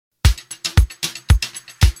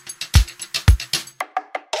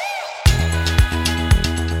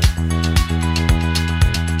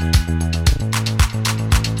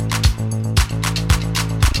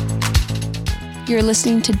You're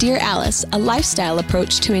listening to Dear Alice, a lifestyle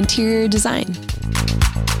approach to interior design.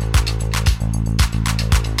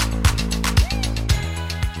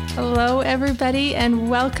 Hello, everybody, and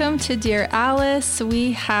welcome to Dear Alice.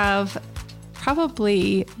 We have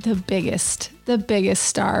probably the biggest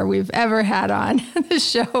star we've ever had on the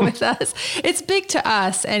show with us. It's big to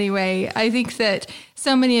us anyway. I think that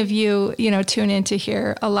so many of you, tune in to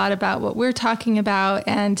hear a lot about what we're talking about.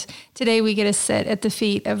 And today we get to sit at the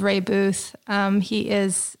feet of Ray Booth. He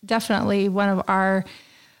is definitely one of our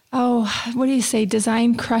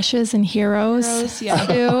design crushes and heroes. Yeah.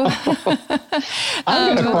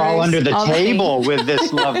 I'm going to crawl under the table with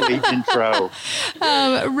this lovely intro.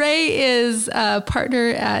 Ray is a partner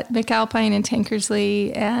at McAlpine and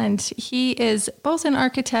Tankersley, and he is both an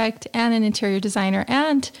architect and an interior designer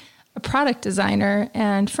and a product designer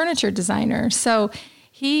and furniture designer. So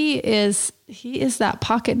he is that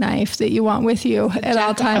pocket knife that you want with you at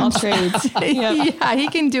all times. Trades. Yeah, he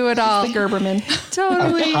can do it all. The Gerberman.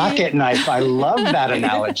 Totally. A pocket knife. I love that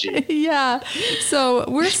analogy. Yeah. So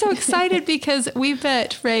we're so excited because we've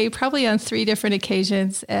met Ray probably on 3 different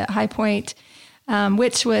occasions at High Point,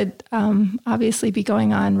 which would obviously be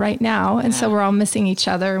going on right now. And so we're all missing each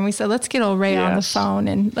other. And we said, let's get old Ray on the phone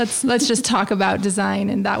and let's just talk about design.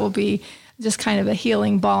 And that will be just kind of a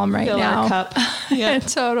healing balm right now. Our cup. Yeah,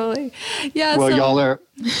 totally. Yeah. Well,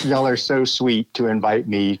 y'all are so sweet to invite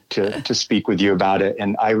me to speak with you about it.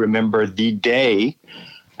 And I remember the day,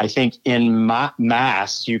 I think in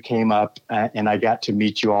Mass, you came up and I got to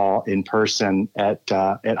meet you all in person at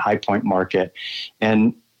High Point Market.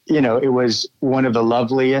 And, it was one of the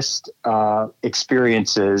loveliest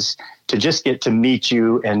experiences to just get to meet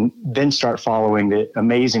you and then start following the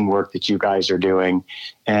amazing work that you guys are doing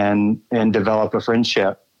and develop a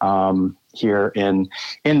friendship here in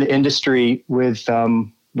the industry with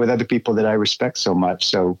other people that I respect so much.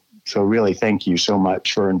 So really thank you so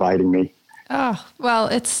much for inviting me. Oh, well,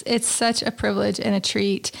 it's such a privilege and a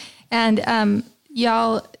treat. And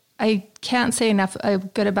y'all, I can't say enough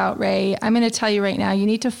good about Ray. I'm going to tell you right now, you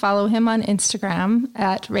need to follow him on Instagram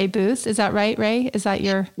at Ray Booth. Is that right, Ray? Is that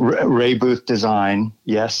your... Ray Booth Design,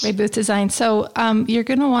 yes. Ray Booth Design. So you're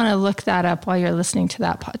going to want to look that up while you're listening to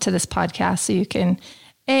this podcast so you can...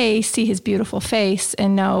 see his beautiful face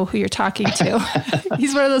and know who you're talking to.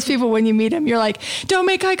 He's one of those people when you meet him, you're like, don't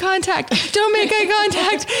make eye contact. Don't make eye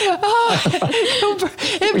contact. Oh,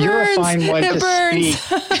 it burns. You're a fine one it to burns.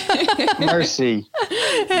 Speak. Mercy.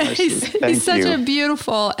 He's such a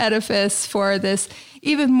beautiful edifice for this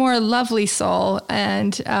even more lovely soul.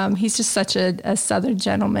 And he's just such a Southern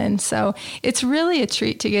gentleman. So it's really a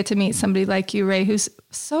treat to get to meet somebody like you, Ray, who's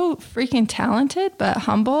so freaking talented, but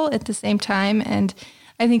humble at the same time. And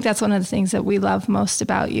I think that's one of the things that we love most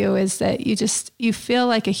about you is that you feel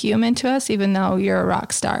like a human to us, even though you're a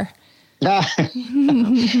rock star.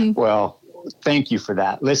 Well, thank you for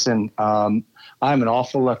that. Listen, I'm an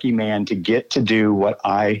awful lucky man to get to do what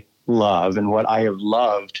I love and what I have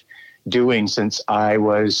loved doing since I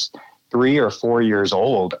was 3 or 4 years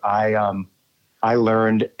old. I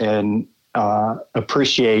learned and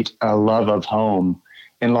appreciate a love of home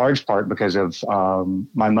in large part because of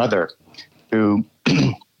my mother, who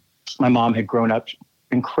my mom had grown up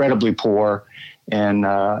incredibly poor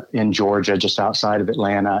in Georgia, just outside of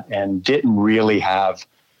Atlanta, and didn't really have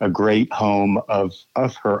a great home of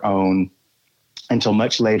her own until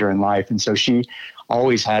much later in life. And so she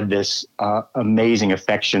always had this amazing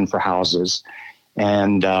affection for houses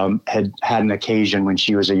and had an occasion when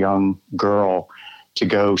she was a young girl to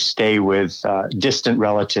go stay with distant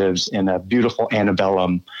relatives in a beautiful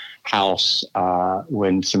antebellum house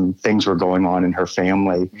when some things were going on in her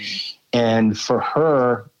family. And for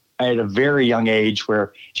her, at a very young age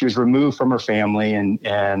where she was removed from her family, and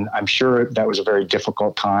I'm sure that was a very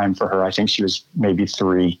difficult time for her. I think she was maybe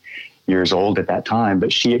 3 years old at that time,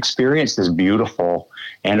 but she experienced this beautiful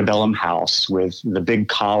antebellum house with the big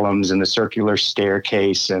columns and the circular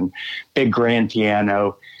staircase and big grand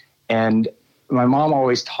piano. And my mom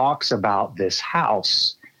always talks about this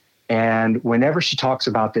house. And whenever she talks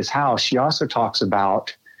about this house, she also talks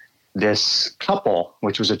about this couple,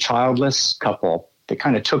 which was a childless couple that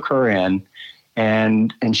kind of took her in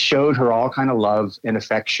and showed her all kind of love and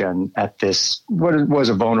affection at this, what was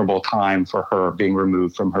a vulnerable time for her being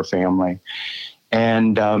removed from her family.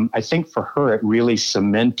 And I think for her, it really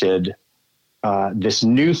cemented this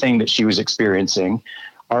new thing that she was experiencing,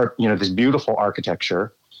 this beautiful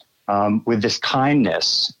architecture with this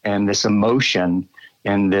kindness and this emotion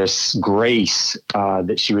and this grace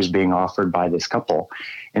that she was being offered by this couple.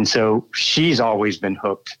 And so she's always been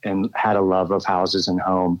hooked and had a love of houses and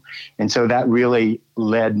home. And so that really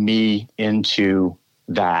led me into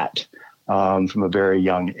that. from a very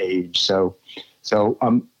young age. So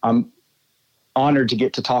I'm honored to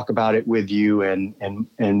get to talk about it with you,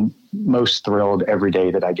 and most thrilled every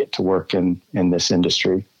day that I get to work in this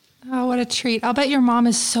industry. Oh, what a treat. I'll bet your mom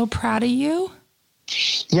is so proud of you.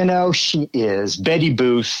 You know, she is. Betty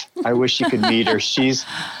Booth. I wish you could meet her. She's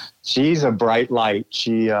a bright light.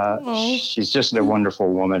 She's just a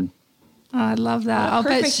wonderful woman. Oh, I love that. I'll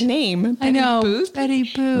Perfect bet name. I know. Booth. Betty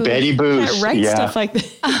Booth. Betty Booth. Can't write stuff like that.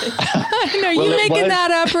 I know. You making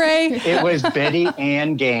that up, Ray? It was Betty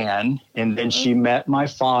Ann Gann, and then she met my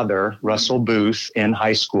father, Russell Booth, in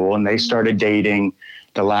high school, and they started dating.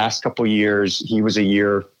 The last couple of years, he was a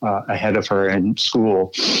year ahead of her in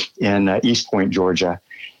school in East Point, Georgia.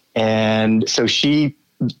 And so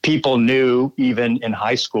people knew even in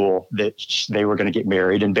high school that they were going to get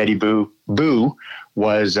married. And Betty Boo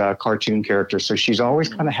was a cartoon character. So she's always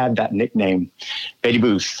kind of had that nickname, Betty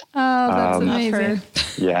Booth. Oh, that's amazing.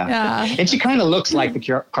 Yeah. And she kind of looks like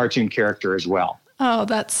the cartoon character as well. Oh,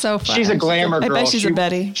 that's so fun. She's a glamour girl. I bet she's a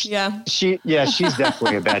Betty. Yeah. She's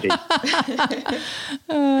definitely a Betty.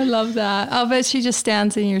 Oh, I love that. I'll bet she just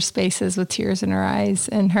stands in your spaces with tears in her eyes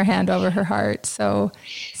and her hand over her heart. So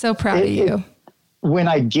proud of you. When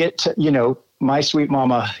I get to, my sweet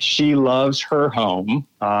mama, she loves her home,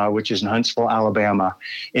 which is in Huntsville, Alabama,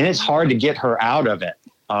 and it's hard to get her out of it.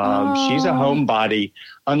 She's a homebody,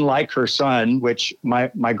 unlike her son, which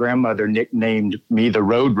my grandmother nicknamed me the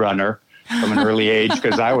Road Runner from an early age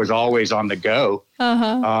because I was always on the go.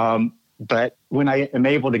 But when I am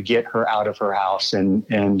able to get her out of her house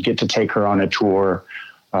and get to take her on a tour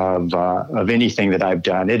of anything that I've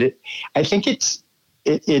done, I think it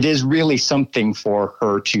is really something for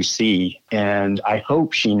her to see. And I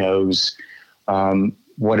hope she knows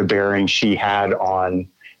what a bearing she had on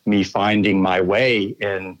me finding my way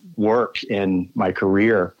in work, in my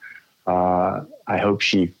career. I hope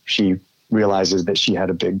she realizes that she had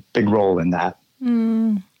a big role in that.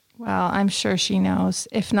 Well, I'm sure she knows.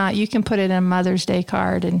 If not, you can put it in a Mother's Day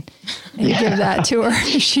card and give that to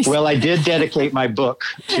her. Well, I did dedicate my book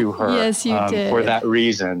to her. Yes, you did. For that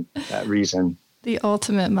reason. The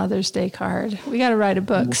ultimate Mother's Day card. We got to write a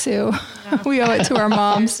book, Sue. Yeah. We owe it to our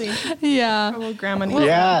moms. Yeah. Our grandma.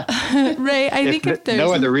 Ray, I think if there's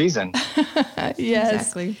no other reason. Yes.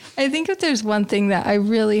 Exactly. I think if there's one thing that I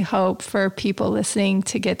really hope for people listening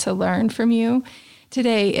to get to learn from you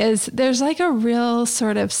today is there's like a real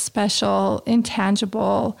sort of special,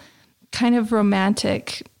 intangible, kind of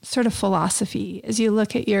romantic sort of philosophy. As you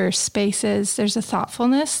look at your spaces, there's a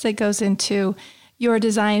thoughtfulness that goes into your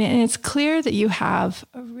design. And it's clear that you have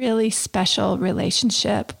a really special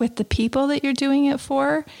relationship with the people that you're doing it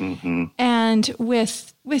for, and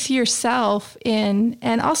with yourself and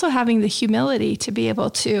also having the humility to be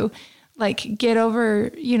able to like get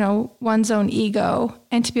over, one's own ego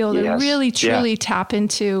and to be able to really, truly tap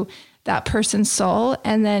into that person's soul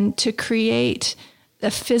and then to create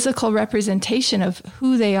the physical representation of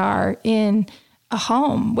who they are in a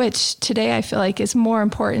home, which today I feel like is more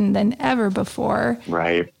important than ever before.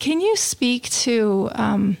 Right. Can you speak to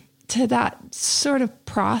that sort of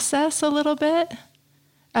process a little bit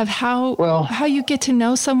of how you get to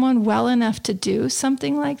know someone well enough to do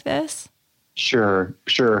something like this? Sure.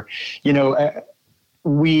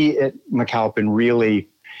 We at McAlpin really,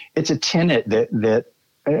 it's a tenet that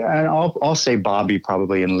and I'll say Bobby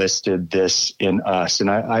probably enlisted this in us.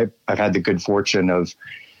 And I've had the good fortune of,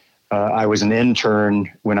 I was an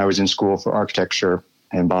intern when I was in school for architecture,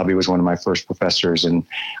 and Bobby was one of my first professors. And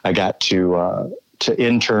I got to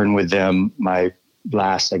intern with them my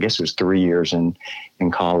last, I guess it was 3 years in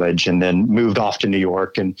college, and then moved off to New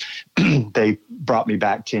York, and they brought me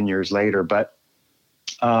back 10 years later. But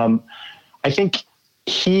I think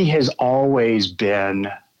he has always been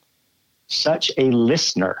such a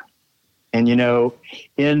listener. And,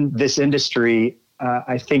 in this industry,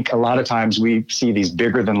 I think a lot of times we see these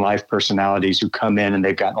bigger than life personalities who come in and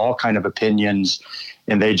they've got all kind of opinions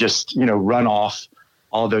and they just, run off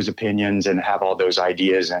all those opinions and have all those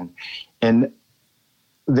ideas. And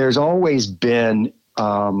there's always been,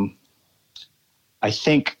 I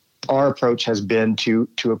think our approach has been to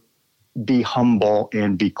be humble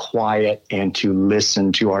and be quiet and to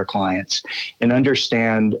listen to our clients and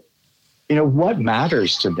understand, what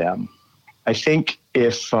matters to them. I think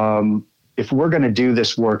if we're going to do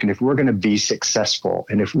this work and if we're going to be successful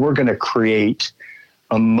and if we're going to create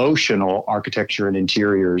emotional architecture and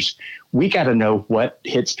interiors, we got to know what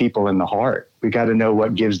hits people in the heart. We got to know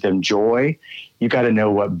what gives them joy. You got to know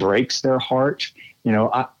what breaks their heart.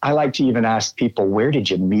 I like to even ask people, where did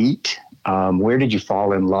you meet? Where did you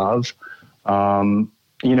fall in love?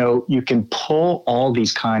 You can pull all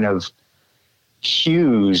these kind of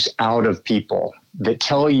cues out of people that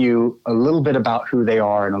tell you a little bit about who they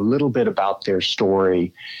are and a little bit about their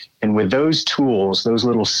story. And with those tools, those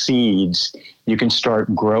little seeds, you can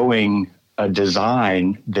start growing a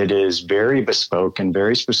design that is very bespoke and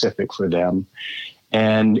very specific for them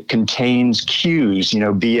and contains cues,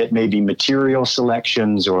 be it maybe material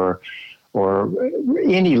selections or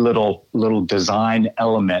any little design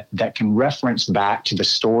element that can reference back to the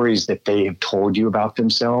stories that they have told you about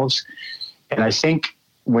themselves. And I think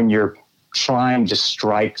when you're trying to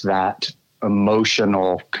strike that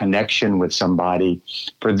emotional connection with somebody,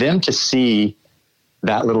 for them to see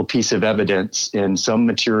that little piece of evidence in some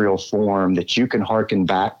material form that you can hearken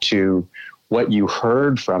back to what you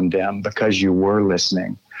heard from them because you were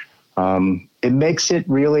listening, it makes it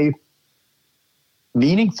really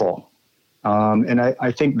meaningful. And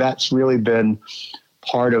I think that's really been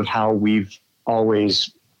part of how we've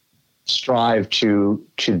always strived to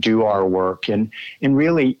do our work. And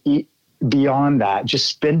really beyond that, just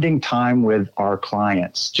spending time with our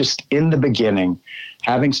clients, just in the beginning,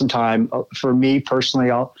 having some time. For me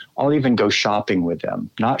personally, I'll even go shopping with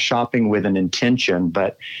them, not shopping with an intention,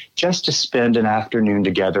 but just to spend an afternoon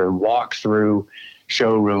together, walk through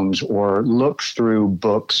showrooms or look through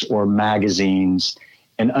books or magazines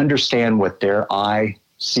and understand what their eye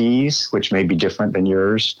sees, which may be different than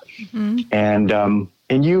yours. Mm-hmm.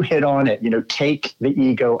 And you hit on it, take the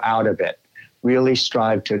ego out of it, really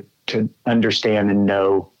strive to understand and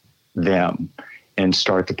know them and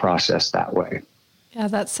start the process that way. Yeah,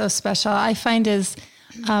 that's so special. I find as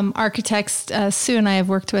architects, Sue and I have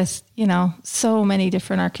worked with, so many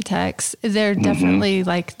different architects. They're definitely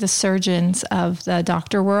like the surgeons of the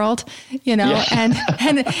doctor world, and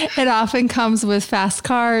it often comes with fast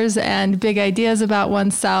cars and big ideas about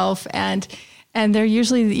oneself. And they're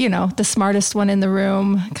usually, the smartest one in the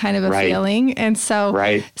room, kind of a feeling. And so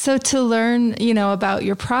to learn, about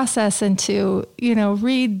your process and to,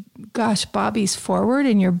 read, Bobby's foreword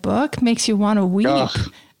in your book makes you want to weep.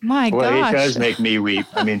 My gosh. Well, it does make me weep.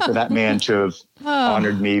 I mean, for that man to have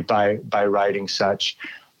honored me by writing such,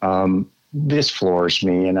 this floors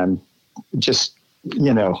me. And I'm just,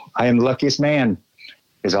 I am the luckiest man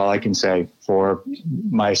is all I can say for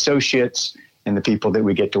my associates and the people that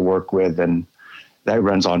we get to work with. And that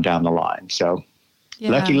runs on down the line. So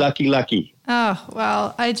lucky. Oh,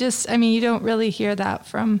 well, you don't really hear that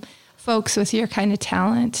from folks with your kind of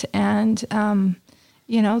talent and,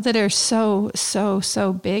 that are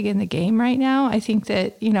so big in the game right now. I think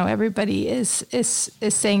that, everybody is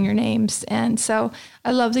saying your names. And so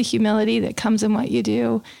I love the humility that comes in what you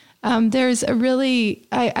do. There's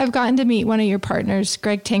I've gotten to meet one of your partners,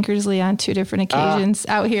 Greg Tankersley, on 2 different occasions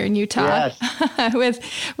out here in Utah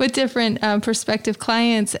with different prospective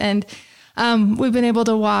clients. And we've been able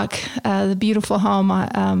to walk the beautiful home,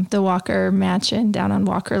 the Walker Mansion down on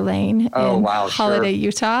Walker Lane in Holiday,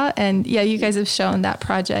 Utah. And you guys have shown that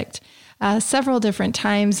project several different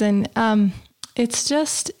times. And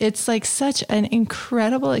it's like such an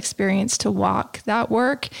incredible experience to walk that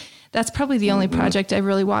work. That's probably the only project I've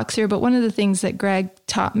really walked through. But one of the things that Greg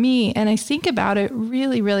taught me, and I think about it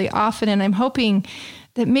really, really often, and I'm hoping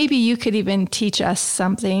that maybe you could even teach us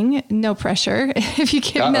something. No pressure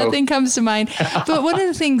if nothing comes to mind. But one of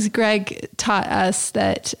the things Greg taught us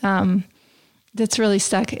that that's really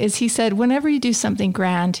stuck is he said, whenever you do something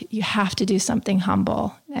grand, you have to do something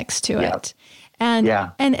humble next to it. And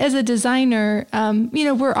as a designer,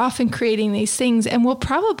 we're often creating these things and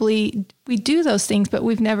we do those things, but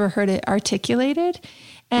we've never heard it articulated.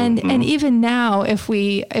 And even now, if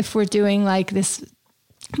we're doing like this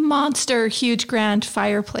monster, huge, grand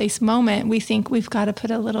fireplace moment, we think we've got to put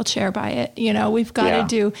a little chair by it. We've got to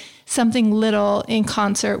do something little in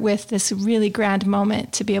concert with this really grand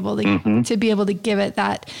moment to be able to give it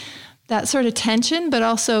that sort of tension, but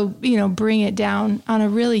also, bring it down on a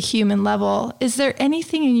really human level. Is there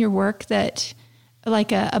anything in your work that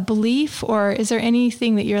like a belief, or is there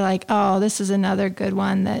anything that you're like, oh, this is another good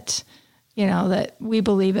one that, that we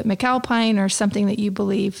believe at McAlpine, or something that you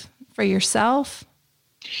believe for yourself?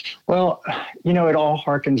 Well, it all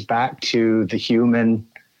harkens back to the human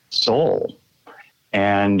soul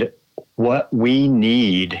and what we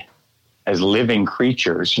need as living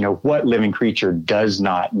creatures. What living creature does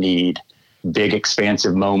not need big,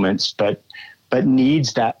 expansive moments, but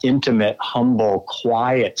needs that intimate, humble,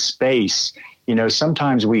 quiet space.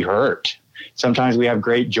 Sometimes we hurt. Sometimes we have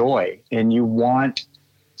great joy, and you want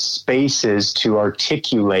spaces to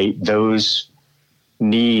articulate those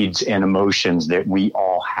needs and emotions that we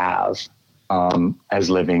all have as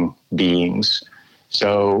living beings.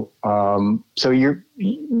 So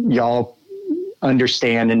y'all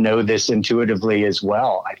understand and know this intuitively as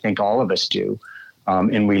well. I think all of us do.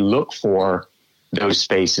 and we look for those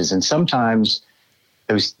spaces. And sometimes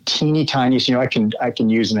those teeny tiniest, I can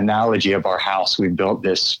use an analogy of our house. We built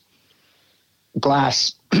this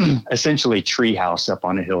glass, essentially tree house up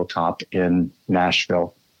on a hilltop in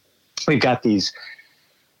Nashville. We've got these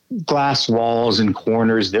glass walls and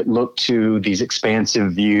corners that look to these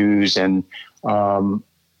expansive views, and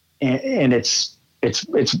it's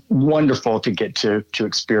wonderful to get to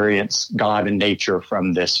experience God and nature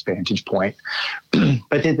from this vantage point.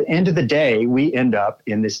 But at the end of the day, we end up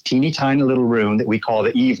in this teeny tiny little room that we call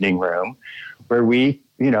the evening room, where we,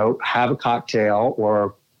 have a cocktail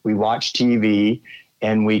or we watch TV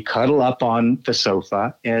and we cuddle up on the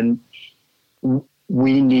sofa, and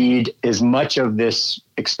we need as much of this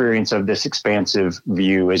experience of this expansive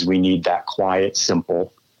view as we need that quiet,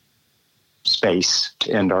 simple space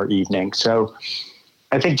to end our evening. So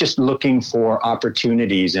I think just looking for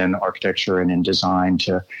opportunities in architecture and in design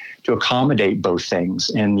to accommodate both things.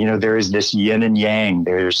 And, there is this yin and yang.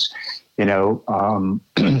 There's,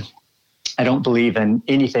 I don't believe in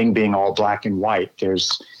anything being all black and white.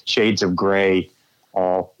 There's shades of gray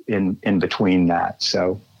all in between that.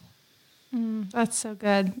 So. That's so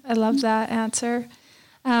good. I love that answer.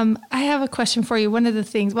 I have a question for you. One of the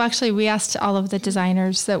things, we asked all of the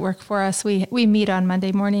designers that work for us, we meet on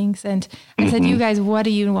Monday mornings, and I said, you guys, what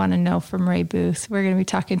do you want to know from Ray Booth? We're going to be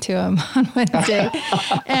talking to him on Wednesday.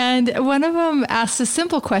 And one of them asked a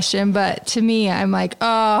simple question, but to me, I'm like,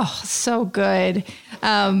 oh, so good.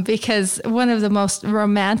 Because one of the most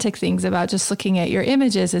romantic things about just looking at your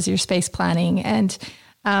images is your space planning. And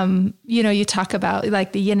you talk about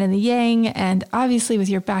like the yin and the yang, and obviously with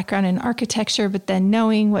your background in architecture, but then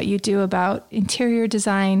knowing what you do about interior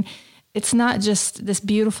design, it's not just this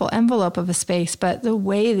beautiful envelope of a space, but the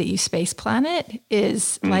way that you space plan it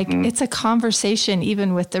is like, it's a conversation,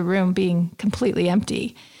 even with the room being completely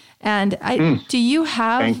empty. And do you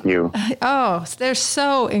have, thank you. Oh, they're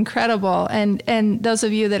so incredible. And those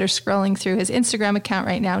of you that are scrolling through his Instagram account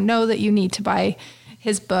right now know that you need to buy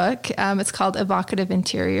his book. It's called Evocative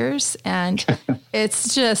Interiors, and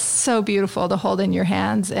it's just so beautiful to hold in your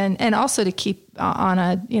hands, and also to keep on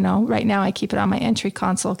right now I keep it on my entry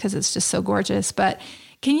console because it's just so gorgeous. But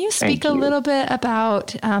can you speak a little bit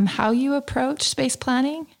about how you approach space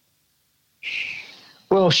planning?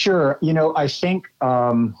 Well, sure. I think...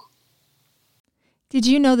 Did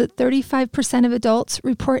you know that 35% of adults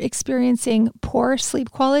report experiencing poor sleep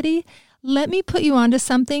quality? Let me put you onto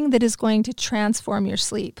something that is going to transform your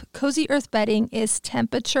sleep. Cozy Earth bedding is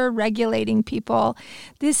temperature regulating, people.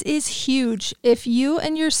 This is huge. If you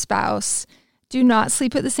and your spouse do not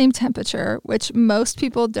sleep at the same temperature, which most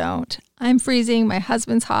people don't, I'm freezing, my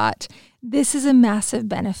husband's hot, this is a massive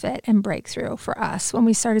benefit and breakthrough for us when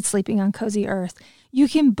we started sleeping on Cozy Earth. You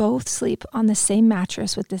can both sleep on the same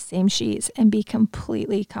mattress with the same sheets and be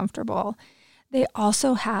completely comfortable. They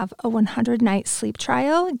also have a 100-night sleep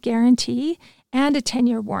trial guarantee and a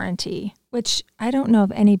 10-year warranty, which I don't know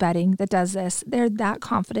of any bedding that does this. They're that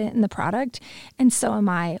confident in the product, and so am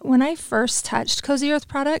I. When I first touched Cozy Earth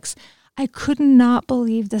products, I could not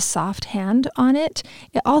believe the soft hand on it.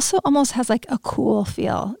 It also almost has like a cool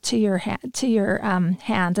feel to your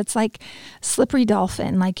hands. It's like slippery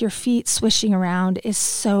dolphin, like your feet swishing around is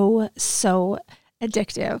so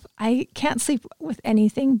addictive. I can't sleep with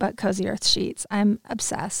anything but Cozy Earth sheets. I'm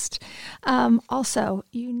obsessed. Also,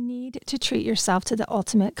 you need to treat yourself to the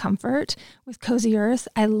ultimate comfort with Cozy Earth.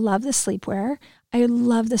 I love the sleepwear. I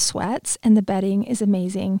love the sweats, and the bedding is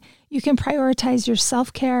amazing. You can prioritize your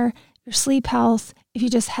self-care, your sleep health, if you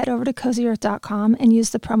just head over to CozyEarth.com and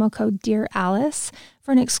use the promo code Dear Alice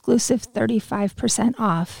for an exclusive 35%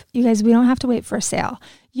 off. You guys, we don't have to wait for a sale.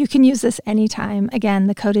 You can use this anytime. Again,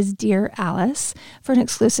 the code is Dear Alice for an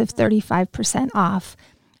exclusive 35% off.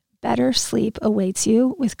 Better sleep awaits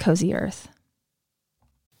you with Cozy Earth.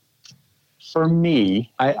 For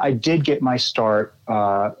me, I did get my start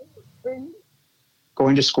going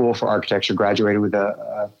to school for architecture, graduated with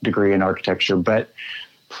a degree in architecture, but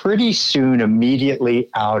pretty soon, immediately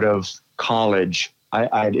out of college,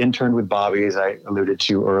 I had interned with Bobby, as I alluded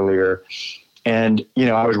to earlier. And,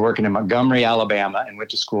 I was working in Montgomery, Alabama, and went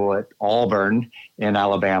to school at Auburn in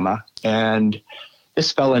Alabama. And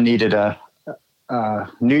this fella needed a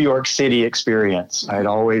New York City experience. I had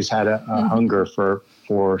always had a hunger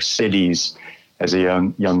for cities as a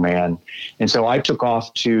young man. And so I took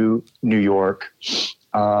off to New York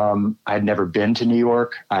I'd never been to New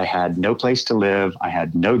York. I had no place to live. I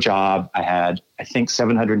had no job. I had, I think,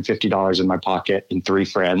 $750 in my pocket and 3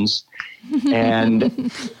 friends.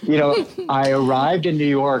 And, I arrived in New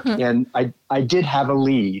York and I did have a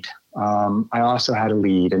lead. I also had a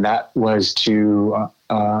lead, and that was to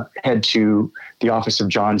head to the office of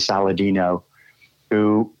John Saladino,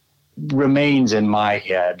 who remains in my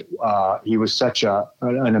head. He was such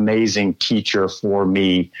an amazing teacher for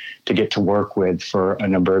me to get to work with for a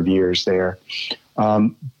number of years there.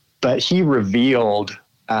 But he revealed,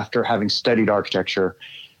 after having studied architecture,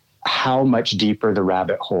 how much deeper the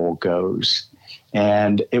rabbit hole goes.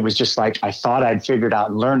 And it was just like, I thought I'd figured out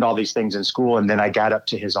and learned all these things in school. And then I got up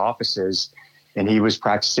to his offices and he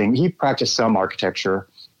practiced some architecture,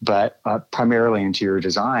 but primarily interior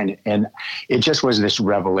design. And it just was this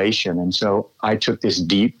revelation. And so I took this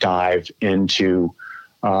deep dive into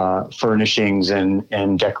furnishings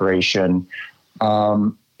and decoration.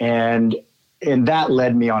 And that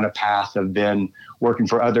led me on a path of then working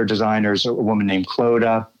for other designers, a woman named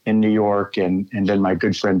Clodagh in New York, and then my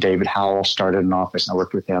good friend David Howell started an office, and I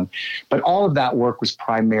worked with him. But all of that work was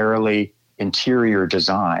primarily interior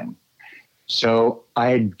design. So I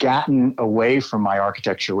had gotten away from my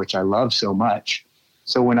architecture, which I love so much.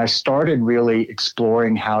 So when I started really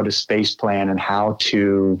exploring how to space plan and how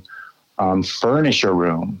to furnish a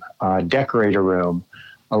room, decorate a room,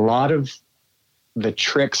 a lot of the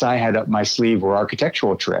tricks I had up my sleeve were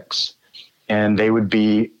architectural tricks. And they would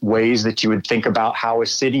be ways that you would think about how a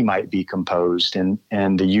city might be composed, and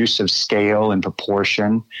the use of scale and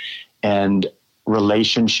proportion and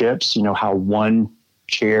relationships, how one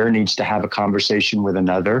chair needs to have a conversation with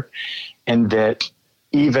another. And that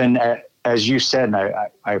even, as you said, and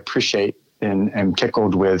I appreciate and am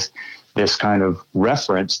tickled with this kind of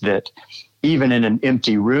reference, that even in an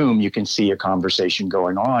empty room, you can see a conversation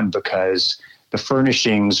going on because the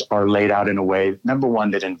furnishings are laid out in a way, number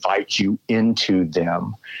one, that invites you into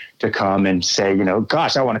them to come and say,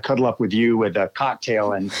 gosh, I want to cuddle up with you with a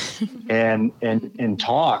cocktail and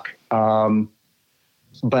talk.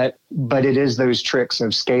 But it is those tricks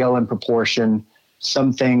of scale and proportion,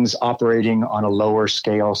 some things operating on a lower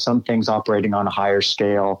scale, some things operating on a higher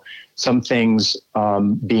scale, some things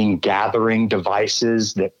being gathering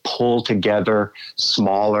devices that pull together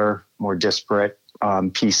smaller, more disparate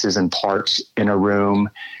pieces and parts in a room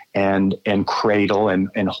and cradle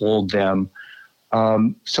and hold them.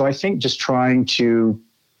 So I think just trying to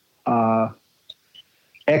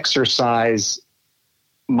exercise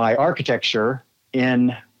my architecture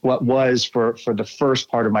in what was for the first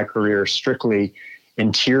part of my career strictly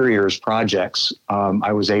interiors projects.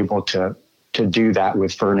 I was able to do that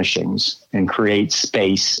with furnishings and create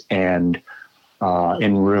space and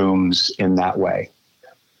in rooms in that way.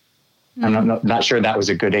 I'm not sure that was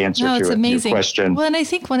a good answer to your question. Well, and I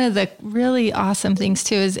think one of the really awesome things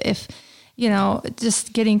too is if,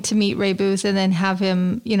 just getting to meet Ray Booth and then have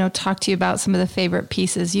him, talk to you about some of the favorite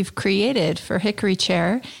pieces you've created for Hickory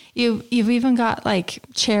Chair. You've even got like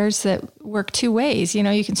chairs that work 2 ways. You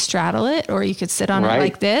can straddle it, or you could sit on it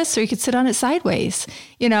like this, or you could sit on it sideways.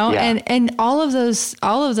 And all of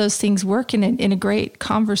those things work in a great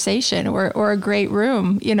conversation or a great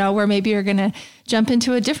room. Where maybe you're going to jump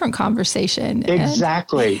into a different conversation.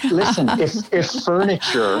 Exactly. Listen, if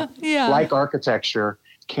furniture, like architecture,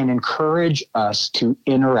 can encourage us to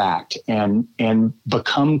interact and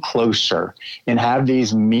become closer and have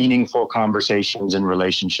these meaningful conversations and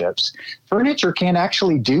relationships, furniture can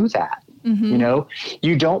actually do that. Mm-hmm.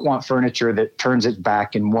 You don't want furniture that turns its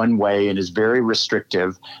back in one way and is very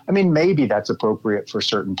restrictive. I mean, maybe that's appropriate for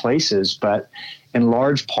certain places, but in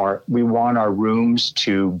large part, we want our rooms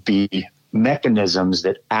to be mechanisms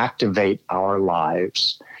that activate our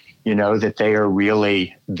lives, that they are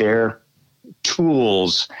really their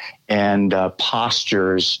tools and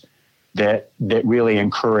postures that really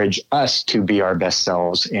encourage us to be our best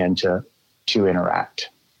selves and to interact.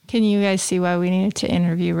 Can you guys see why we needed to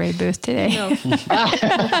interview Ray Booth today? No. You're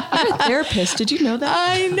a therapist. Did you know that?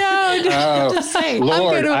 I know. Just saying.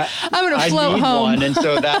 Lord, I'm gonna float home. One, and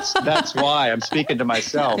so that's why I'm speaking to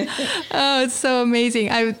myself. Oh, it's so amazing.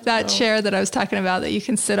 That chair that I was talking about that you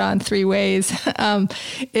can sit on 3 ways.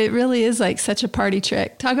 It really is like such a party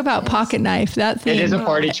trick. Talk about pocket knife. That thing. It is a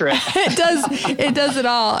party trick. It does it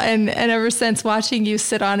all. And ever since watching you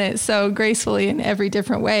sit on it so gracefully in every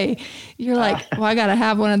different way, you're like, well, I got to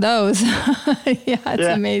have one of those. It's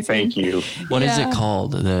amazing. Thank you. What is it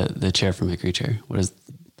called? The chair from Hickory Chair? What is?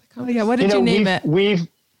 What did you name it?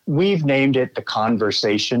 We've named it the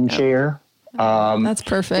conversation chair. That's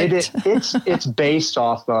perfect. It's based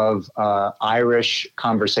off of Irish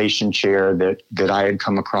conversation chair that I had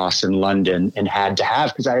come across in London and had to have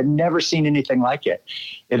because I had never seen anything like it.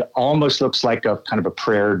 It almost looks like a kind of a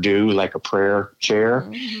prayer like a prayer chair.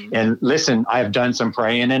 Mm-hmm. And listen, I have done some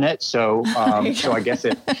praying in it, so I guess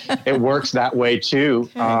it works that way too.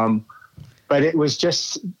 Okay. But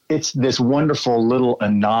it's this wonderful little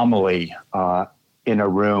anomaly in a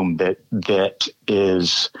room that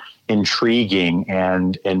is intriguing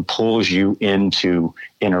and pulls you into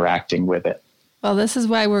interacting with it. Well, this is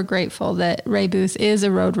why we're grateful that Ray Booth is a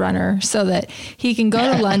roadrunner, so that he can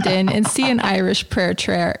go to London and see an Irish prayer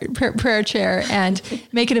chair and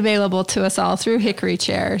make it available to us all through Hickory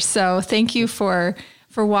Chair. So thank you for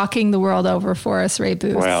walking the world over for us, Ray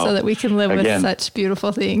Booth, so that we can live with such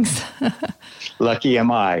beautiful things. Lucky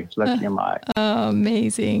am I. Oh,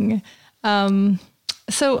 amazing.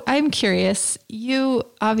 So I'm curious, you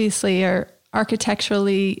obviously are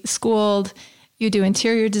architecturally schooled, you do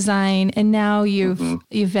interior design, and now you've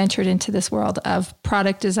ventured into this world of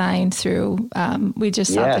product design through, we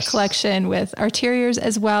just saw the collection with Arteriors,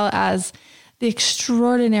 as well as the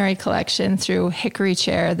extraordinary collection through Hickory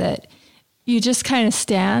Chair that you just kind of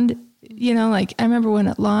stand, like I remember when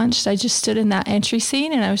it launched, I just stood in that entry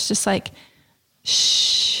scene and I was just like,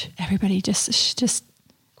 shh, everybody just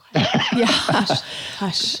yeah.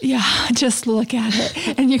 Hush. Yeah. Just look at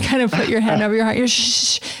it. And you kind of put your hand over your heart. You're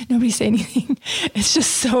shh. Nobody say anything. It's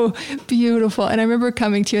just so beautiful. And I remember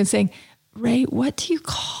coming to you and saying, Ray, what do you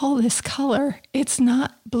call this color? It's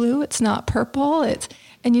not blue. It's not purple.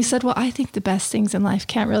 And you said, well, I think the best things in life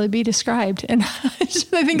can't really be described. And I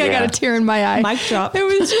think I got a tear in my eye. Mic drop. It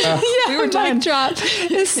was just, mic drop.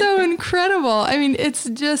 It's so incredible. I mean, it's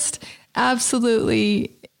just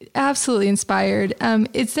absolutely inspired.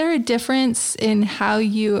 Is there a difference in how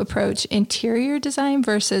you approach interior design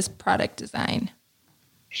versus product design?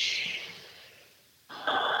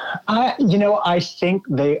 I think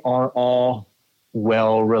they are all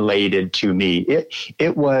well related to me.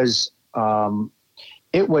 It was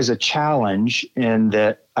a challenge in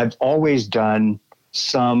that I've always done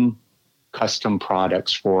some custom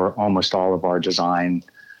products for almost all of our design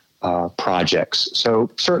projects.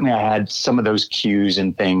 So certainly I had some of those cues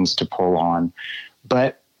and things to pull on,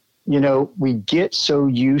 but we get so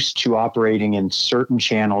used to operating in certain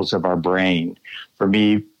channels of our brain. For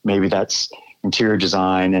me, maybe that's interior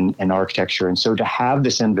design and architecture. And so to have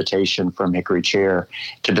this invitation from Hickory Chair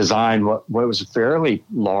to design what was a fairly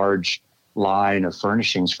large line of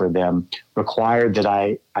furnishings for them required that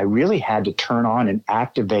I really had to turn on and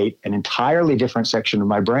activate an entirely different section of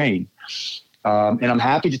my brain. And I'm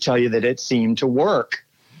happy to tell you that it seemed to work.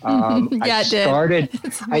 I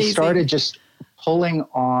started just pulling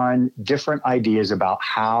on different ideas about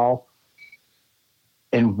how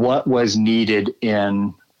and what was needed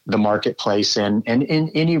in the marketplace and in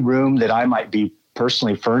any room that I might be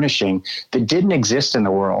personally furnishing that didn't exist in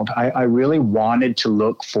the world. I really wanted to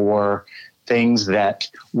look for things that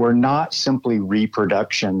were not simply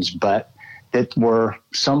reproductions, but that were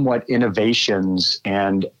somewhat innovations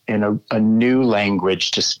and in a new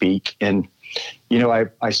language to speak. And,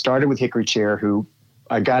 I started with Hickory Chair, who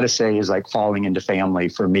I got to say is like falling into family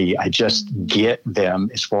for me. I just get them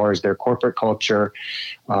as far as their corporate culture,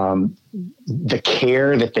 the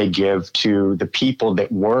care that they give to the people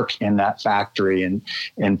that work in that factory and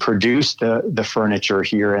produce the furniture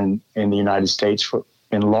here in the United States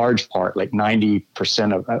in large part, like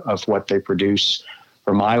 90% of what they produce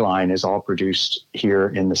for my line is all produced here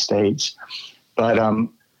in the States. But,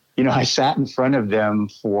 I sat in front of them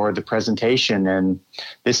for the presentation, and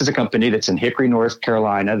this is a company that's in Hickory, North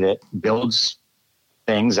Carolina, that builds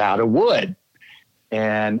things out of wood.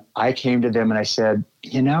 And I came to them and I said,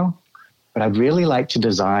 what I'd really like to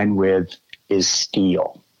design with is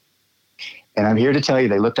steel. And I'm here to tell you,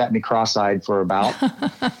 they looked at me cross-eyed for about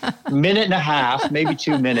a minute and a half, maybe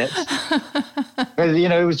 2 minutes. But,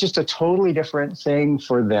 it was just a totally different thing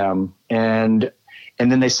for them. And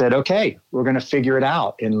then they said, okay, we're going to figure it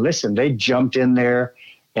out. And listen, they jumped in there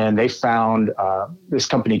and they found this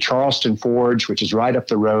company, Charleston Forge, which is right up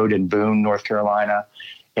the road in Boone, North Carolina.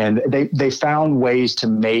 And they found ways to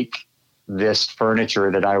make this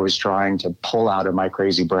furniture that I was trying to pull out of my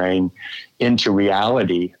crazy brain into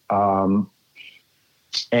reality. And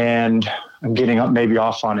I'm getting up maybe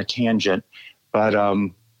off on a tangent, but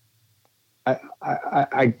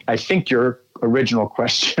I think your original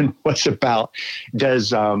question was about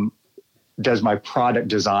does my product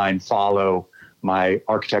design follow my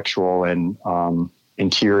architectural and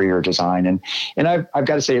interior design? And I've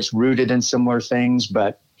got to say it's rooted in similar things,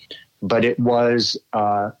 but it was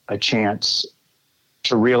a chance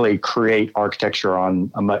to really create architecture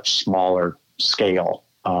on a much smaller scale.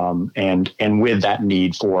 And with that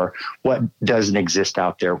need for what doesn't exist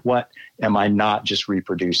out there, what am I not just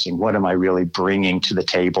reproducing? What am I really bringing to the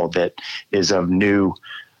table that is of new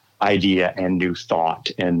idea and new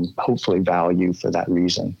thought and hopefully value for that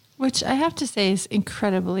reason? Which I have to say is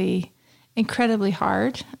incredibly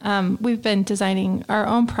hard. We've been designing our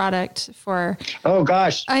own product for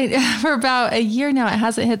for about a year now. It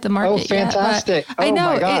hasn't hit the market yet. Fantastic. I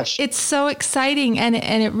know my gosh. it's so exciting, and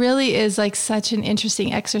it really is like such an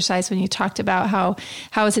interesting exercise when you talked about how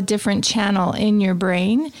it's a different channel in your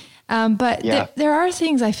brain. But there are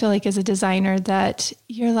things I feel like as a designer that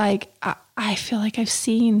you're like, I feel like I've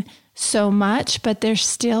seen so much, but there's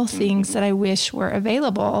still things that I wish were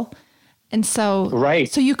available. And so,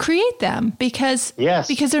 so you create them because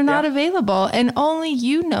they're not available, and only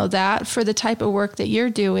you know that for the type of work that you're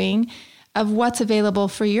doing of what's available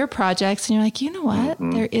for your projects. And you're like, you know what?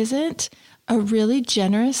 There isn't a really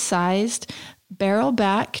generous sized barrel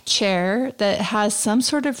back chair that has some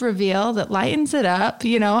sort of reveal that lightens it up.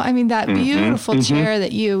 You know, I mean, that beautiful chair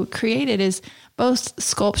that you created is both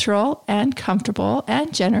sculptural and comfortable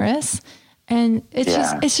and generous. And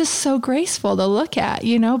it's just so graceful to look at,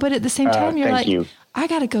 you know, but at the same time, you're like, I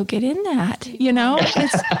got to go get in that, you know.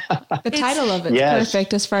 The title of it's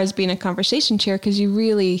perfect as far as being a conversation chair, because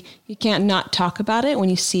you can't not talk about it when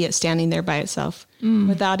you see it standing there by itself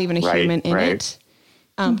without even a human in it.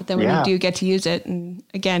 But then when you do get to use it, and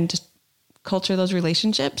again, just culture those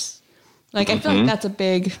relationships. Like, I feel like that's a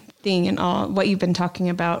big thing in all what you've been talking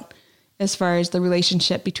about as far as the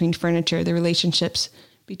relationship between furniture, the relationships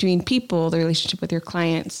between people, the relationship with your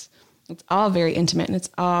clients. It's all very intimate, and it's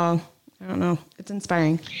all, I don't know, it's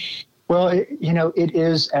inspiring. Well, it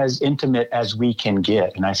is as intimate as we can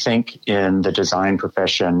get. And I think in the design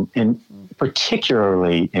profession,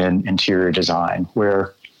 particularly in interior design,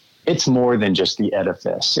 where it's more than just the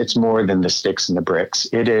edifice. It's more than the sticks and the bricks.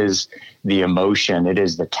 It is the emotion. It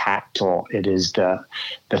is the tactile. It is the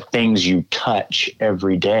things you touch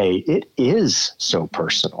every day. It is so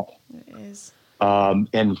personal. It is. And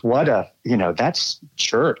that's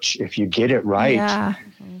church. If you get it right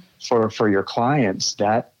for your clients,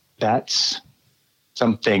 that's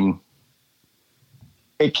something.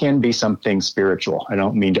 It can be something spiritual. I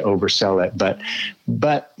don't mean to oversell it,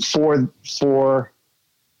 but for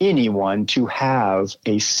anyone to have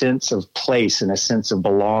a sense of place and a sense of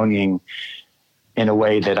belonging in a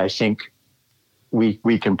way that I think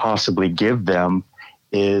we can possibly give them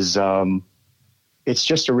is, it's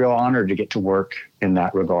just a real honor to get to work in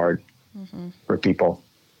that regard for people.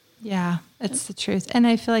 Yeah, it's the truth. And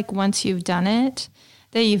I feel like once you've done it,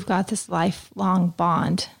 that you've got this lifelong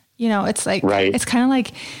bond. You know, it's like, it's kind of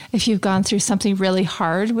like if you've gone through something really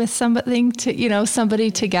hard with somebody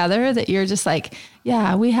together, that you're just like,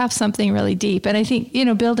 yeah, we have something really deep. And I think,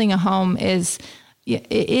 building a home is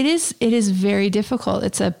very difficult.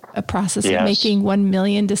 It's a process of making 1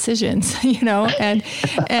 million decisions, and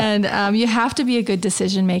you have to be a good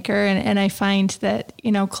decision maker. And I find that,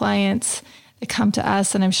 clients that come to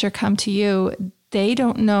us, and I'm sure come to you, they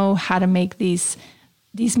don't know how to make these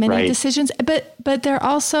many decisions, but they're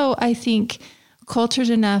also, I think, cultured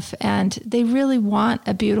enough, and they really want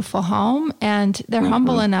a beautiful home, and they're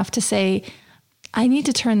humble enough to say, I need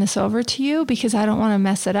to turn this over to you because I don't want to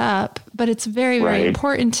mess it up, but it's very, very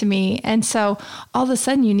important to me. And so all of a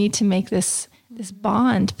sudden you need to make this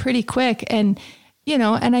bond pretty quick. And,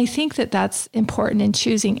 and I think that that's important in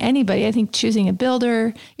choosing anybody. I think choosing a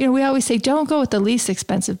builder, we always say, don't go with the least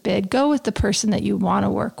expensive bid, go with the person that you want to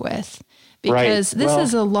work with. Because this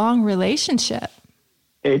is a long relationship.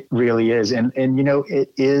 It really is. And it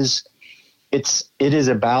is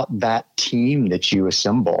about that team that you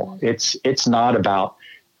assemble. It's not about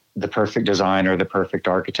the perfect designer, the perfect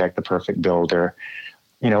architect, the perfect builder,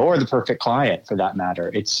 or the perfect client for that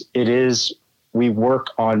matter. We work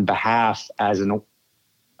on behalf as an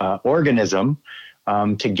organism.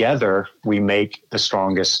 Together we make the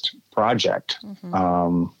strongest project.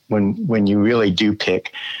 When you really do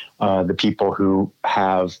pick the people who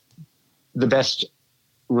have the best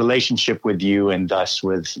relationship with you, and thus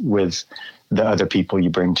with the other people you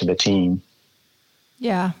bring to the team.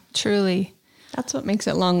 Yeah, truly. That's what makes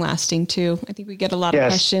it long lasting too. I think we get a lot of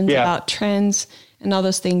questions about trends and all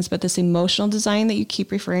those things, but this emotional design that you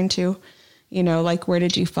keep referring to, like, where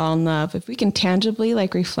did you fall in love? If we can tangibly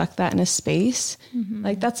reflect that in a space,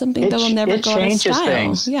 that's something that will never go out of style.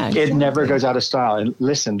 Things. Yeah, exactly. It never goes out of style. And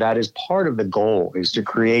listen, that is part of the goal, is to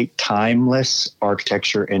create timeless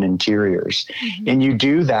architecture and interiors. And you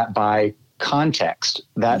do that by context.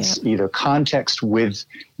 That's either context with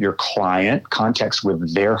your client, context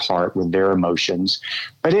with their heart, with their emotions,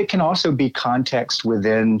 but it can also be context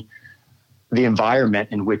within the environment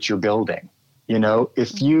in which you're building. You know,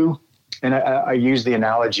 if you, and I use the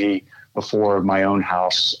analogy before of my own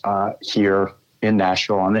house here in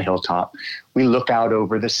Nashville on the hilltop. We look out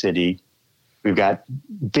over the city. We've got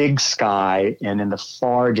big sky, and in the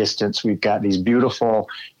far distance, we've got these beautiful,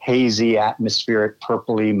 hazy, atmospheric,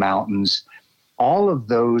 purpley mountains. All of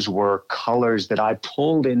those were colors that I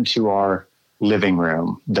pulled into our living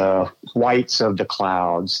room. The whites of the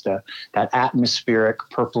clouds, that atmospheric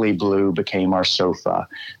purpley blue became our sofa.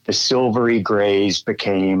 The silvery grays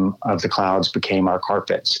of the clouds became our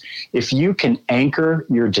carpets. If you can anchor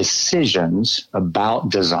your decisions about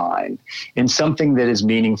design in something that is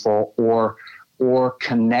meaningful or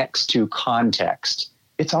connects to context,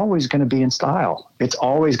 it's always going to be in style. It's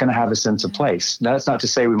always going to have a sense of place. Now, that's not to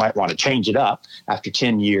say we might want to change it up after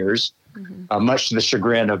 10 years, much to the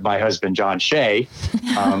chagrin of my husband, John Shea.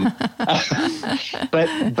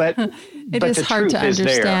 But it is hard to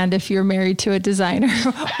understand if you're married to a designer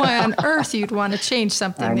why on earth you'd want to change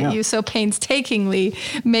something that you so painstakingly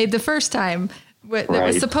made the first time that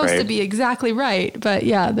was supposed to be exactly right. But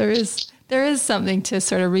yeah, there is something to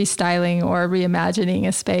sort of restyling or reimagining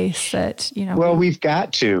a space that, you know. Well, we've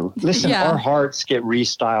got to. Listen, our hearts get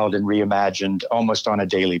restyled and reimagined almost on a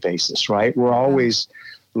daily basis, right? We're always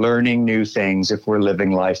learning new things if we're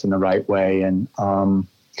living life in the right way. And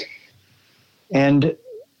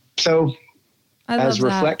so as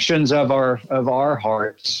reflections of our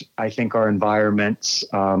hearts, I think our environments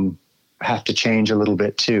have to change a little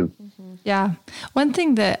bit too. Yeah. One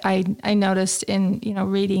thing that I noticed in, you know,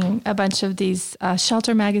 reading a bunch of these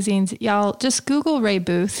shelter magazines, y'all just Google Ray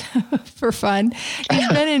Booth for fun. He's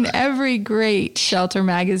been in every great shelter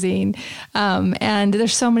magazine. And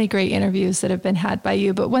there's so many great interviews that have been had by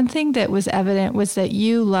you. But one thing that was evident was that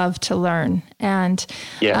you love to learn. And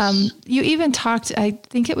you even talked, I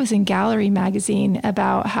think it was in Gallery magazine,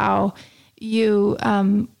 about how you,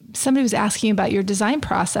 somebody was asking about your design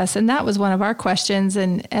process, and that was one of our questions.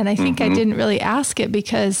 And I think I didn't really ask it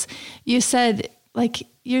because you said, like,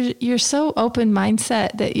 you're so open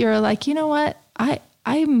mindset that you're like, you know what,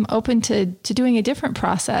 I'm open to doing a different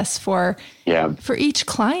process for each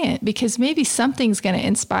client, because maybe something's going to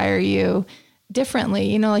inspire you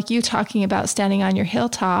differently. You know, like you talking about standing on your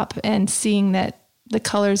hilltop and seeing that the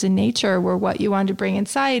colors in nature were what you wanted to bring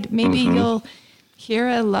inside. Maybe you'll hear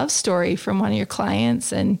a love story from one of your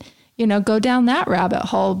clients and, you know, go down that rabbit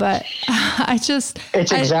hole. But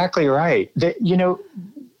it's exactly right. You know,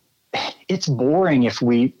 it's boring if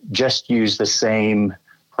we just use the same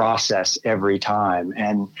process every time.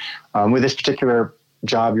 And with this particular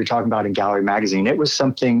job you're talking about in Gallery magazine, it was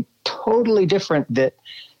something totally different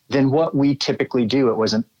than what we typically do. It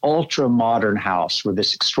was an ultra modern house with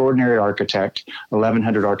this extraordinary architect,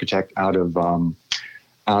 1100 architect out of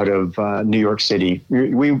New York City.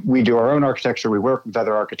 We do our own architecture. We work with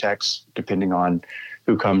other architects depending on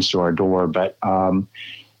who comes to our door. But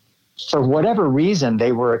for whatever reason,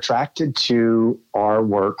 they were attracted to our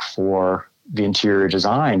work for the interior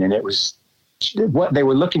design. And it was what they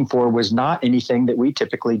were looking for was not anything that we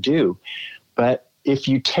typically do. But if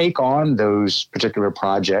you take on those particular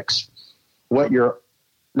projects, what you're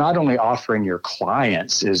not only offering your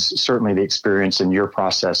clients is certainly the experience in your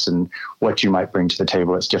process and what you might bring to the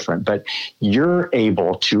table. It's different, but you're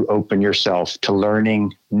able to open yourself to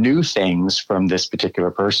learning new things from this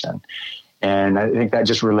particular person. And I think that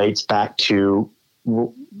just relates back to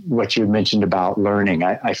what you mentioned about learning.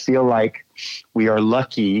 I feel like we are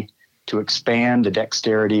lucky to expand the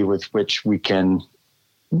dexterity with which we can,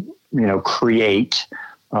 you know, create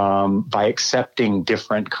by accepting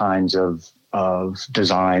different kinds of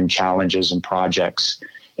design challenges and projects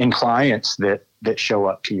and clients that show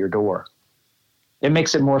up to your door. It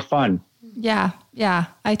makes it more fun. Yeah,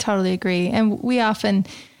 I totally agree. And we often,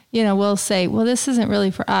 you know, we'll say, well, this isn't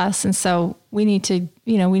really for us. And so we need to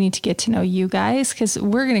get to know you guys because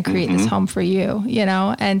we're going to create this home for you, you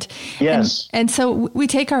know? And, and so we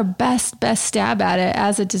take our best stab at it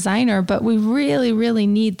as a designer, but we really, really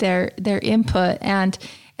need their input and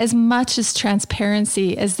as much as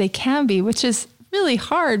transparency as they can be, which is really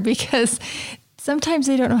hard because sometimes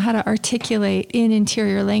they don't know how to articulate in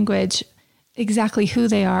interior language exactly who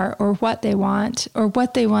they are or what they want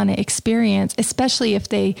to experience, especially if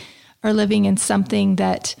they are living in something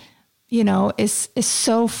that, you know, is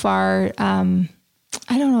so far, I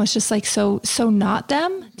don't know, it's just like so not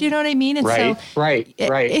them. Do you know what I mean? And right.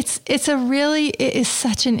 It is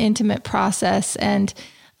such an intimate process. And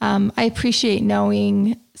I appreciate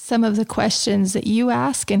knowing some of the questions that you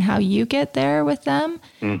ask and how you get there with them.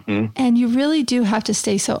 Mm-hmm. And you really do have to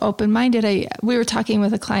stay so open-minded. We were talking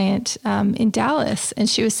with a client in Dallas, and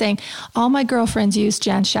she was saying, all my girlfriends use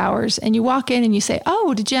Jan Showers. And you walk in and you say,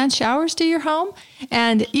 oh, did Jan Showers do your home?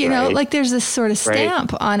 And, you know, like there's this sort of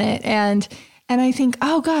stamp on it. And I think,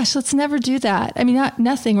 oh gosh, let's never do that. I mean,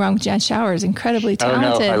 nothing wrong with Jan Showers, incredibly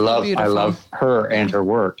talented. Oh no, I love her and her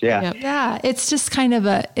work. Yeah. Yep. Yeah. It's just kind of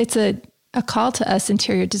a call to us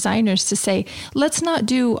interior designers to say, let's not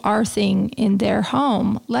do our thing in their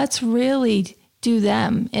home. Let's really do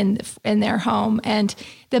them in their home. And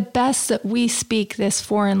the best that we speak this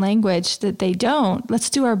foreign language that they don't, let's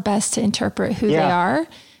do our best to interpret who they are,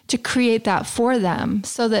 to create that for them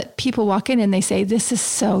so that people walk in and they say, this is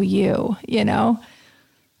so you know?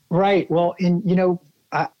 Right. Well, and, you know,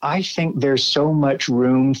 I think there's so much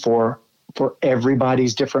room for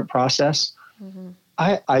everybody's different process. Mm-hmm.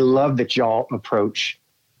 I love that y'all approach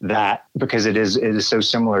that because it is so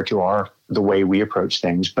similar to the way we approach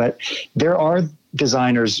things. But there are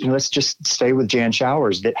designers, let's just stay with Jan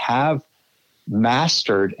Showers, that have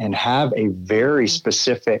mastered and have a very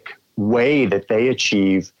specific way that they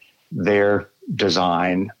achieve their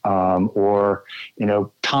design, or, you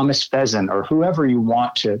know, Thomas Pheasant or whoever you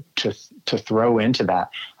want to throw into that.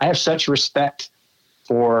 I have such respect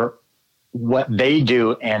for what they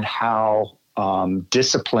do and how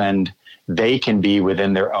disciplined they can be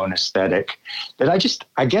within their own aesthetic that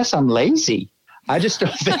I guess I'm lazy. I just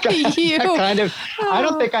don't think I have that kind of, I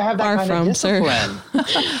don't think I have that kind of discipline.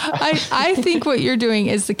 I think what you're doing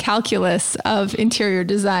is the calculus of interior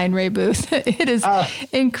design, Ray Booth. It is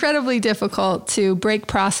incredibly difficult to break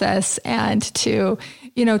process and to,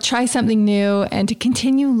 you know, try something new and to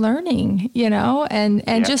continue learning, you know,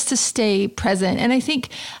 and just to stay present. And I think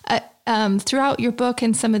throughout your book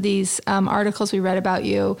and some of these articles we read about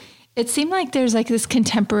you, it seemed like there's like this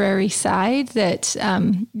contemporary side that,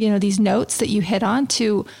 you know, these notes that you hit on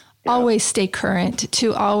to always stay current,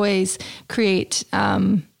 to always create,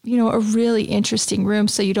 you know, a really interesting room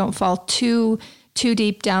so you don't fall too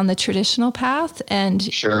deep down the traditional path. And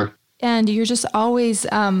and you're just always,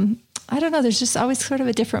 I don't know, there's just always sort of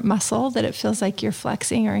a different muscle that it feels like you're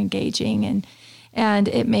flexing or engaging, and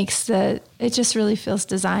it makes it just really feels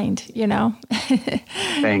designed, you know?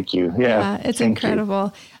 Thank you. Yeah. It's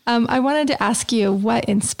incredible. I wanted to ask you, what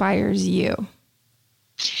inspires you?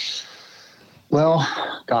 Well,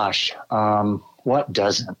 gosh, what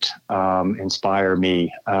doesn't inspire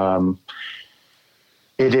me?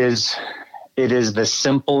 It is the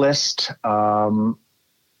simplest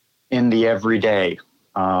in the everyday.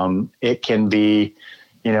 It can be,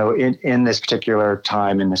 you know, in this particular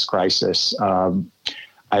time, in this crisis,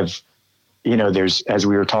 there's, as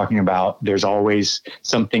we were talking about, there's always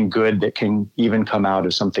something good that can even come out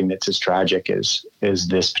of something that's as tragic as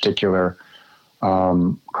this particular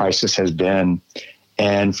crisis has been.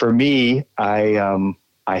 And for me, I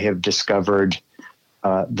have discovered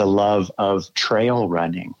the love of trail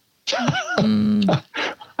running.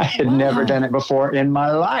 I had never done it before in my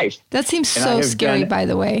life. That seems so scary, by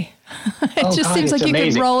the way. It seems like you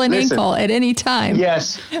could roll an ankle at any time.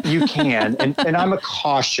 Yes, you can. And I'm a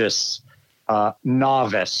cautious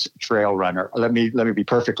novice trail runner. Let me be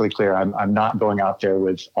perfectly clear. I'm not going out there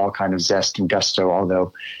with all kind of zest and gusto,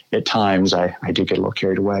 although at times I do get a little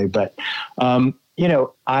carried away. But, you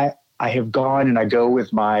know, I have gone and I go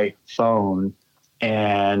with my phone,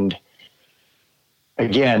 and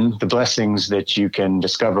again, the blessings that you can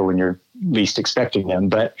discover when you're least expecting them.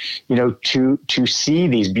 But, you know, to see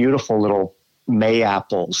these beautiful little May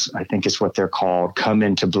apples, I think is what they're called, come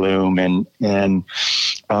into bloom, and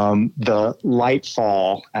the light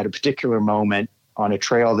fall at a particular moment on a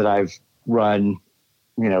trail that I've run,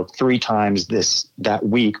 you know, 3 times that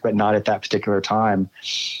week, but not at that particular time.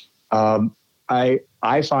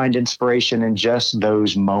 I find inspiration in just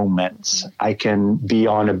those moments. I can be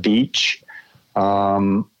on a beach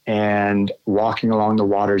and walking along the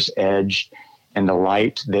water's edge, and the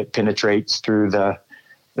light that penetrates through the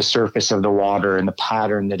surface of the water and the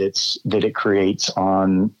pattern that it creates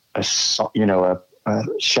on a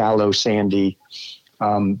shallow sandy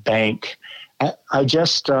bank. I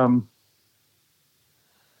just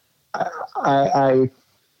I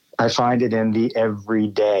find it in the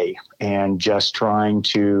everyday, and just trying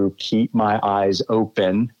to keep my eyes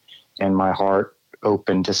open and my heart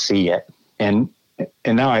open to see it. And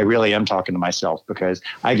now I really am talking to myself, because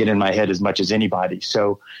I get in my head as much as anybody.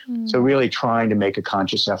 So really trying to make a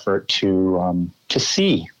conscious effort to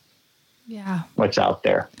see what's out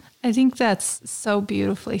there. I think that's so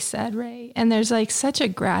beautifully said, Ray. And there's like such a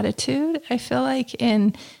gratitude, I feel like,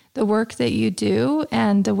 in the work that you do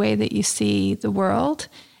and the way that you see the world,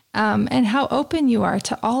 and how open you are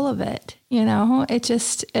to all of it. You know,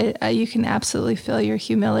 you can absolutely feel your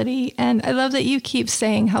humility. And I love that you keep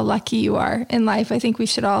saying how lucky you are in life. I think we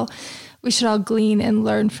should all glean and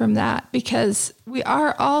learn from that, because we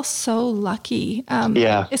are all so lucky.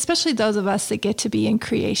 Especially those of us that get to be in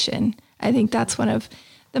creation. I think that's one of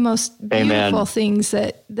the most beautiful things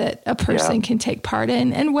that a person can take part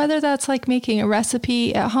in. And whether that's like making a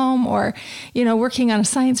recipe at home, or, you know, working on a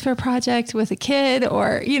science fair project with a kid,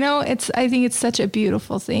 or, you know, I think it's such a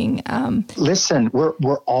beautiful thing. Listen,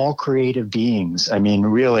 we're all creative beings. I mean,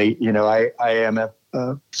 really, you know, I am a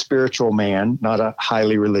spiritual man, not a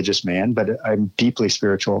highly religious man, but I'm deeply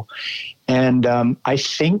spiritual. And I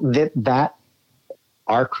think that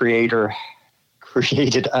our Creator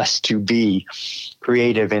created us to be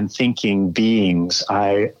creative and thinking beings.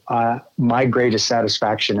 My greatest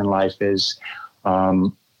satisfaction in life is,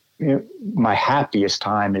 my happiest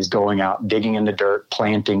time is going out, digging in the dirt,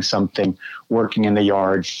 planting something, working in the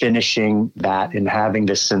yard, finishing that, and having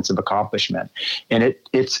this sense of accomplishment. And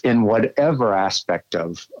it's in whatever aspect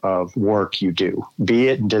of work you do, be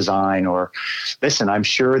it in design or, listen, I'm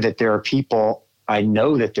sure that there are people, I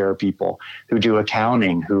know that there are people who do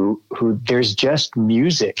accounting who there's just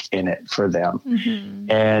music in it for them.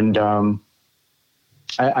 Mm-hmm. And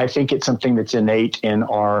I think it's something that's innate in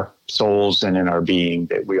our souls and in our being,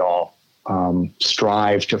 that we all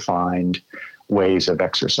strive to find ways of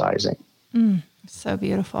exercising. So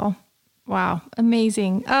beautiful. Wow.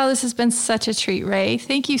 Amazing. Oh, this has been such a treat, Ray.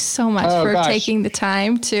 Thank you so much for taking the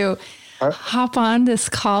time to hop on this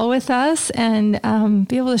call with us and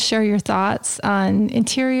be able to share your thoughts on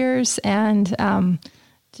interiors and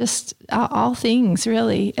just all things,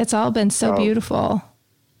 really. It's all been so beautiful.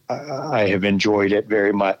 I have enjoyed it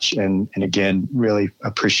very much. And again, really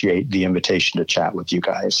appreciate the invitation to chat with you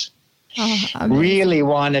guys. Really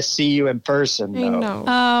want to see you in person, though. I know.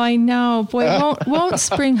 Oh, I know. Boy, won't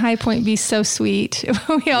Spring High Point be so sweet?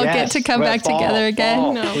 We all get to come back together again.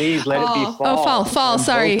 Fall. No. Please let it be fall. Oh, fall.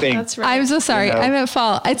 Sorry. That's right. I'm so sorry. You know. I meant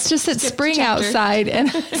fall. It's just it's spring outside,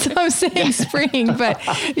 and so I'm saying spring,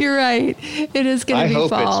 but you're right. It is going to be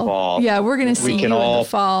fall. I hope it's fall. Yeah, we're going to see you in the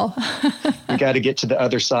fall. We got to get to the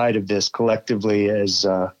other side of this collectively as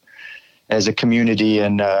a community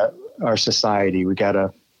and our society. We got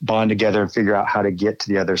to bond together and figure out how to get to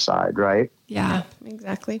the other side, right? Yeah,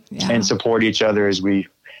 exactly. Yeah. And support each other as we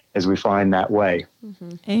find that way.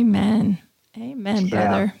 Mm-hmm. Amen,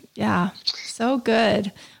 brother. Yeah, so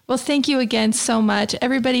good. Well, thank you again so much.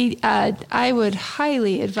 Everybody, I would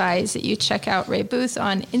highly advise that you check out Ray Booth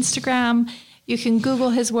on Instagram. You can Google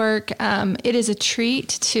his work. It is a treat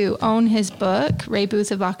to own his book, Ray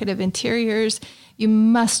Booth Evocative Interiors. You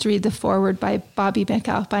must read the foreword by Bobby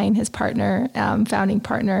McAlpine, his partner, founding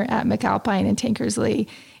partner at McAlpine and Tankersley.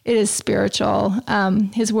 It is spiritual.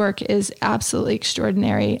 His work is absolutely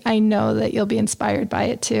extraordinary. I know that you'll be inspired by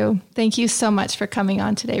it too. Thank you so much for coming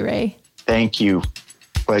on today, Ray. Thank you.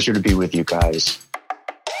 Pleasure to be with you guys.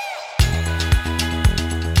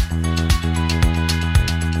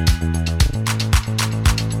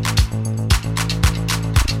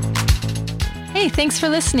 Hey, thanks for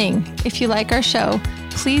listening. If you like our show,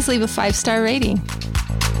 please leave a 5-star rating.